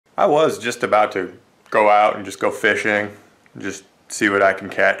I was just about to go out and just go fishing, just see what I can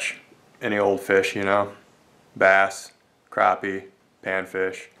catch. Any old fish, you know, bass, crappie,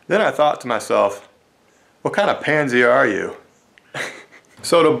 panfish. Then I thought to myself, what kind of pansy are you?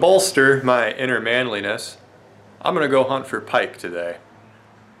 So to bolster my inner manliness, I'm gonna go hunt for pike today.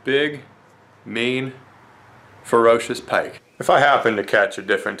 Big, mean, ferocious pike. If I happen to catch a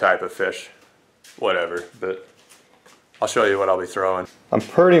different type of fish, whatever, but I'll show you what I'll be throwing. I'm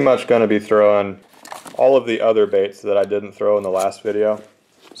pretty much gonna be throwing all of the other baits that I didn't throw in the last video.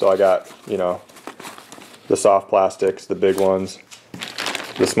 So I got, you know, the soft plastics, the big ones,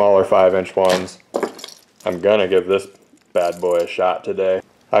 the smaller 5-inch ones. I'm gonna give this bad boy a shot today.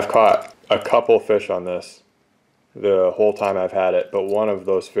 I've caught a couple fish on this the whole time I've had it, but one of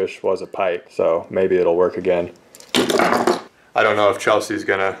those fish was a pike, so maybe it'll work again. I don't know if Chelsea's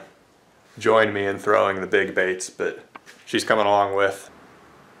gonna join me in throwing the big baits, but she's coming along with.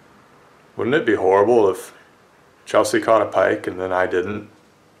 Wouldn't it be horrible if Chelsie caught a pike and then I didn't?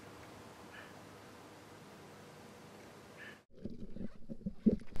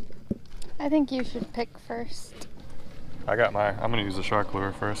 I think you should pick first. I'm gonna use the shark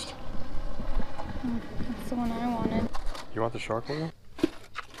lure first. That's the one I wanted. You want the shark lure?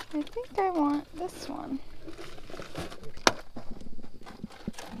 I think I want this one.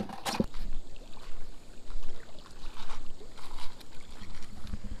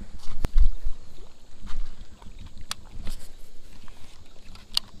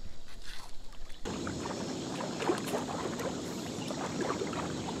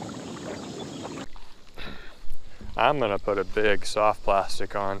 I'm gonna put a big soft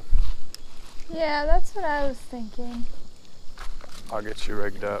plastic on. Yeah, that's what I was thinking. I'll get you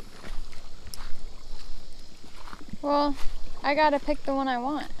rigged up. Well, I gotta pick the one I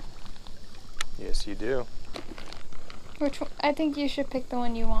want. Yes, you do. Which one? I think you should pick the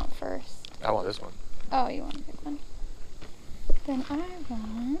one you want first. I want this one. Oh, you want to pick one? Then I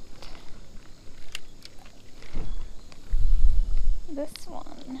want this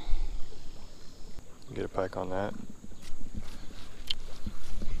one. Get a pike on that.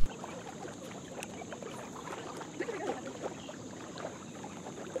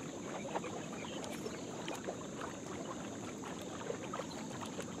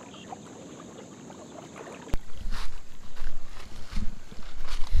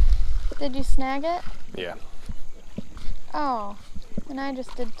 Did you snag it? Yeah. Oh, and I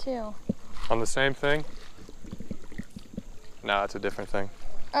just did too. On the same thing? No, it's a different thing.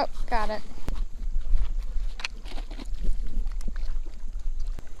 Oh, got it.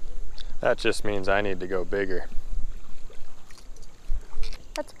 That just means I need to go bigger.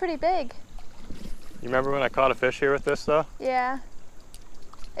 That's pretty big. You remember when I caught a fish here with this though? Yeah.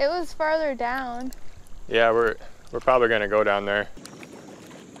 It was farther down. Yeah, we're probably gonna go down there.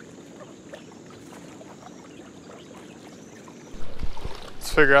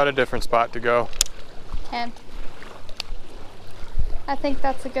 Let's figure out a different spot to go. And I think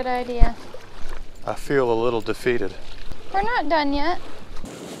that's a good idea. I feel a little defeated. We're not done yet.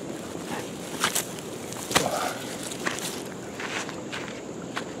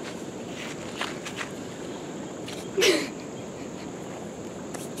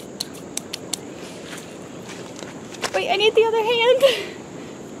 Wait, I need the other hand.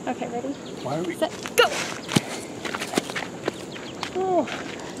 Okay, ready? Why are we... Set, go! Oh.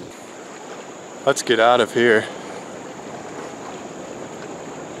 Let's get out of here.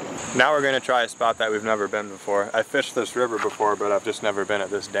 Now we're gonna try a spot that we've never been before. I fished this river before, but I've just never been at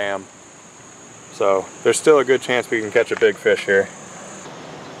this dam. So there's still a good chance we can catch a big fish here.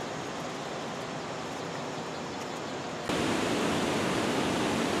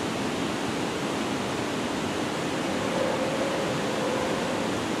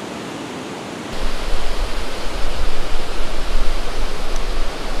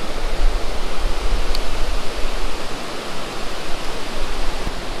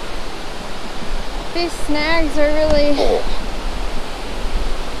 These snags are really...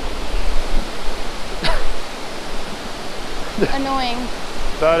 annoying.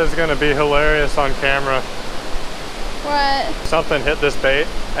 That is gonna be hilarious on camera. What? Something hit this bait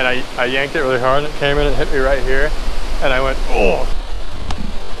and I yanked it really hard and it came in and hit me right here. And I went, oh.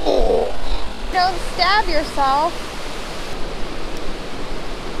 Oh. Don't stab yourself.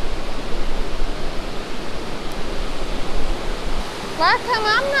 Why come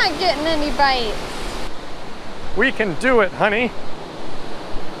I'm not getting any bites? We can do it, honey.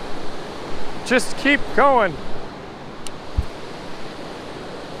 Just keep going.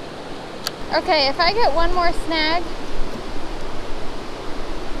 Okay, if I get one more snag,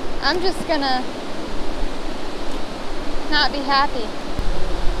 I'm just gonna not be happy.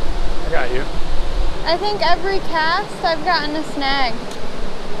 I think every cast I've gotten a snag.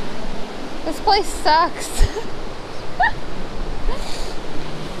 This place sucks. This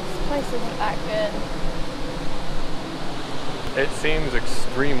place isn't that good. It seems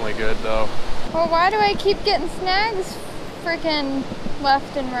extremely good though. Well, why do I keep getting snags freaking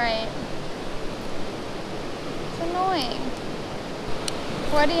left and right? It's annoying.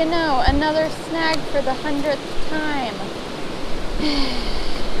 What do you know? Another snag for the 100th time.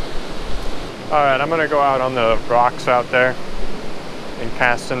 Alright, I'm gonna go out on the rocks out there and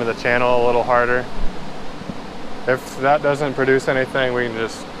cast into the channel a little harder. If that doesn't produce anything, we can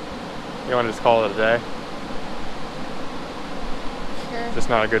just, you wanna just call it a day? Sure. Just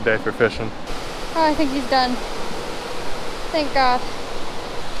not a good day for fishing. Oh, I think he's done. Thank God.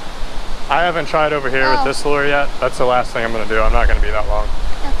 I haven't tried over here with this lure yet. That's the last thing I'm gonna do. I'm not gonna be that long.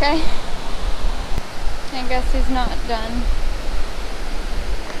 Okay. I guess he's not done.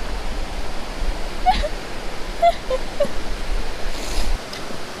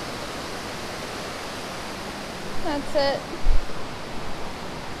 That's it.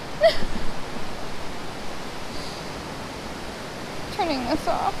 Turning this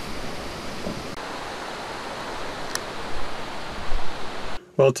off.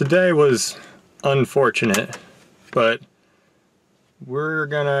 Well, today was unfortunate, but we're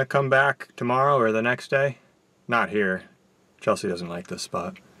gonna come back tomorrow or the next day. Not here. Chelsie doesn't like this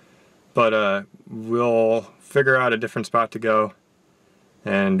spot. But we'll figure out a different spot to go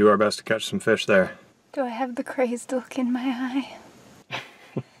and do our best to catch some fish there. Do I have the crazed look in my eye?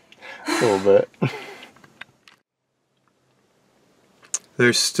 A little bit.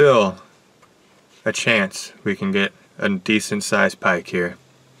 There's still a chance we can get a decent sized pike here.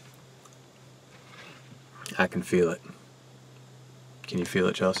 I can feel it. Can you feel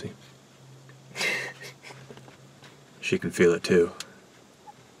it, Chelsie? She can feel it too.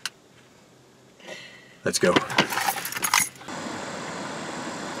 Let's go.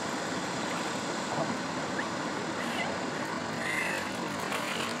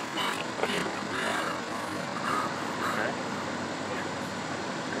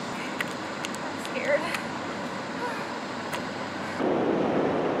 Scared.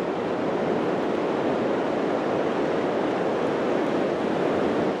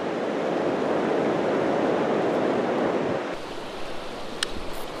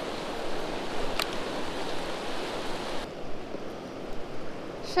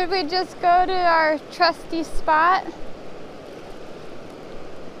 Should we just go to our trusty spot?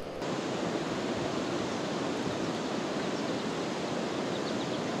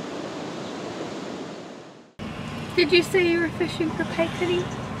 Did you say you were fishing for pike today?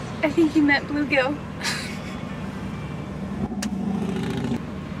 I think you meant bluegill.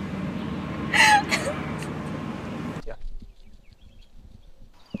 Yeah.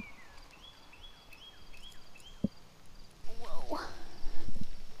 Whoa.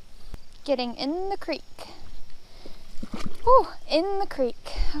 Getting in the creek. Oh, in the creek.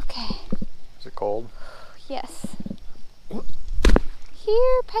 Okay. Is it cold? Yes.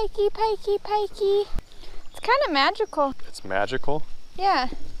 Here, pikey, pikey, pikey. It's kind of magical. It's magical? Yeah.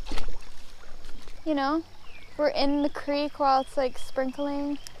 You know, we're in the creek while it's like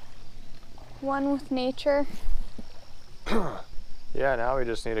sprinkling. One with nature. Yeah, now we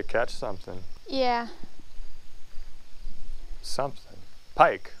just need to catch something. Yeah. Something.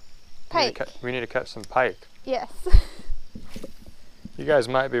 Pike. Pike. We need to catch some pike. Yes. You guys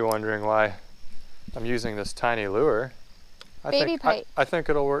might be wondering why I'm using this tiny lure. Baby pike. I think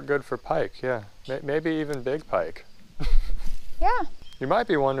it'll work good for pike, yeah. Maybe even big pike. Yeah. You might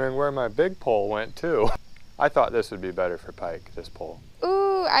be wondering where my big pole went too. I thought this would be better for pike, this pole.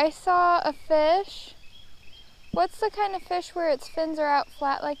 Ooh, I saw a fish. What's the kind of fish where its fins are out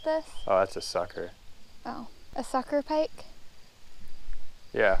flat like this? Oh, that's a sucker. Oh, a sucker pike?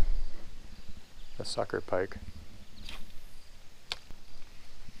 Yeah. A sucker pike.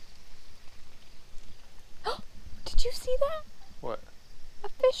 Did you see that? What? A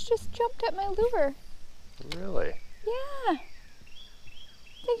fish just jumped at my lure. Really? Yeah.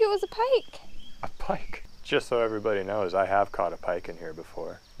 I think it was a pike. A pike? Just so everybody knows, I have caught a pike in here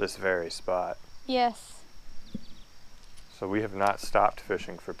before. This very spot. Yes. So we have not stopped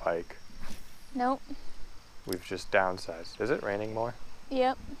fishing for pike. Nope. We've just downsized. Is it raining more?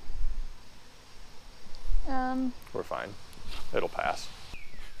 Yep. We're fine. It'll pass.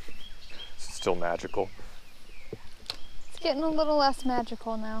 It's still magical. It's getting a little less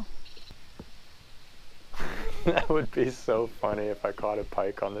magical now. That would be so funny if I caught a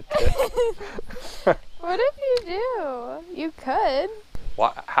pike on the tip. What if you do? You could.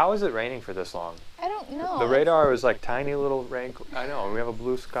 Why, how is it raining for this long? I don't know. The radar was like tiny little rain. I know, we have a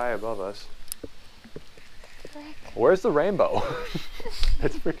blue sky above us. frick? Where's the rainbow?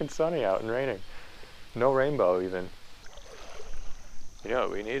 It's freaking sunny out and raining. No rainbow even. You know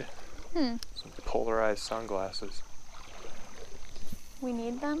what we need? Some polarized sunglasses. We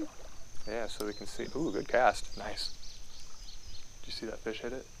need them? Yeah, so we can see. Ooh, good cast. Nice. Did you see that fish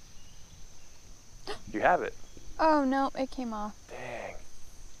hit it? You have it. Oh no, it came off. Dang.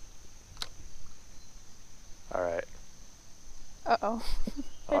 All right. Uh-oh.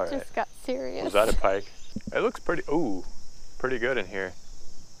 All It just right. got serious. Was that a pike? It looks pretty, ooh, pretty good in here.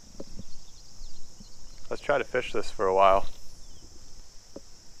 Let's try to fish this for a while.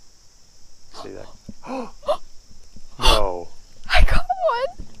 See that? No. I got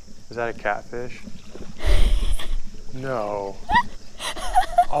one! Is that a catfish? No.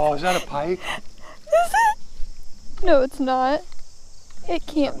 Oh, is that a pike? Is it? No, it's not. It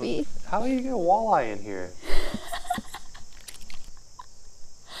can't be. How do you get a walleye in here?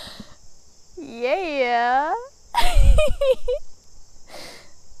 Yeah.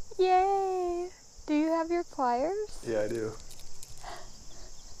 Yay. Do you have your pliers? Yeah, I do.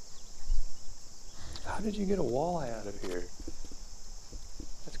 How did you get a walleye out of here?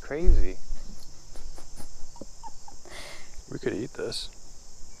 That's crazy. We could eat this.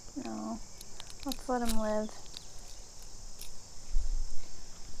 No. Let's let him live.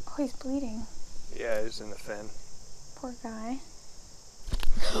 Oh, he's bleeding. Yeah, he's in the fin. Poor guy.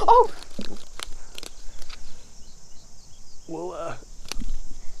 Oh! We'll,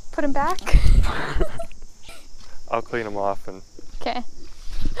 Put him back? I'll clean him off and... Okay.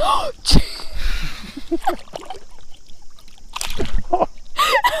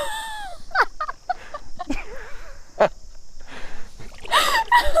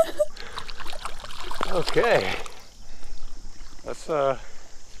 Okay. That's a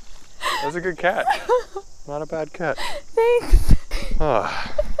good catch. Not a bad catch. Thanks. Oh.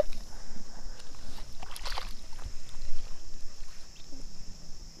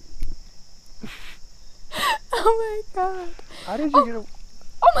 Oh my god. How did you get a...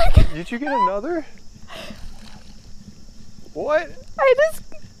 Oh my god. Did you get another? What? I just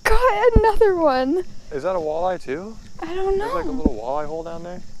got another one. Is that a walleye too? I don't know. There's like a little walleye hole down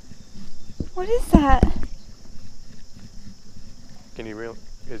there. What is that? Can you reel?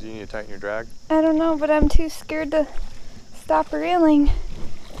 Because you need to tighten your drag. I don't know, but I'm too scared to stop reeling.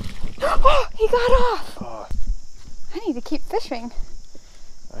 Oh, he got off. Oh, I need to keep fishing.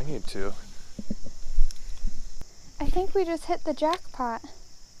 I need to. I think we just hit the jackpot.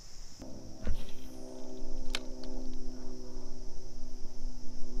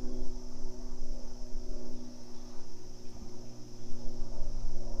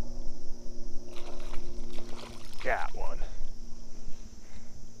 Got one.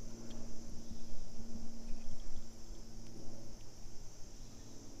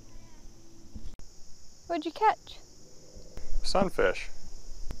 What'd you catch? Sunfish.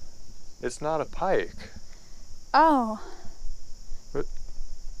 It's not a pike. Oh. It's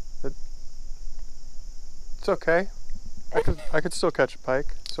okay. I could still catch a pike.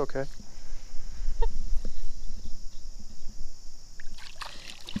 It's okay.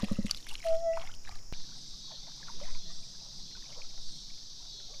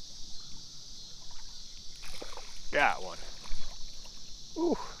 Got one.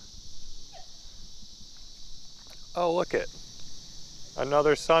 Ooh. Oh, look it.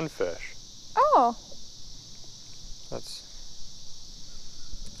 Another sunfish. Oh. That's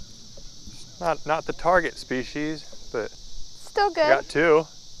not the target species, but Still good. I got two.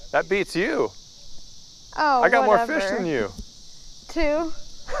 That beats you. Oh, I got whatever. more fish than you. 2.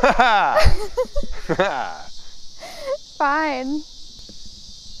 Fine.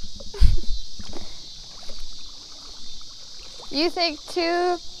 You think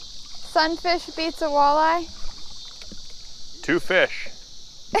 2 sunfish beats a walleye? 2 fish.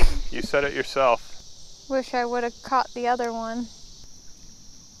 You said it yourself. Wish I would have caught the other one.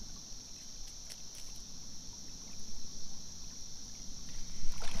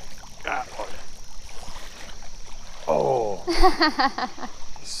 Got one. Oh.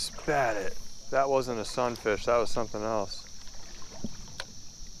 Spat it. That wasn't a sunfish, that was something else.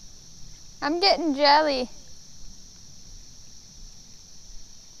 I'm getting jelly.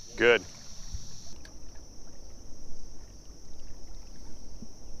 Good.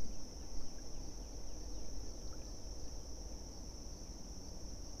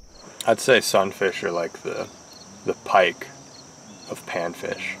 I'd say sunfish are like the pike of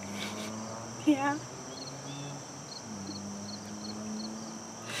panfish. Yeah.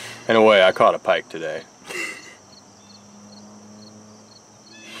 In a way, I caught a pike today.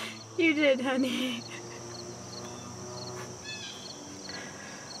 You did, honey.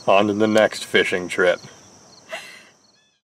 On to the next fishing trip.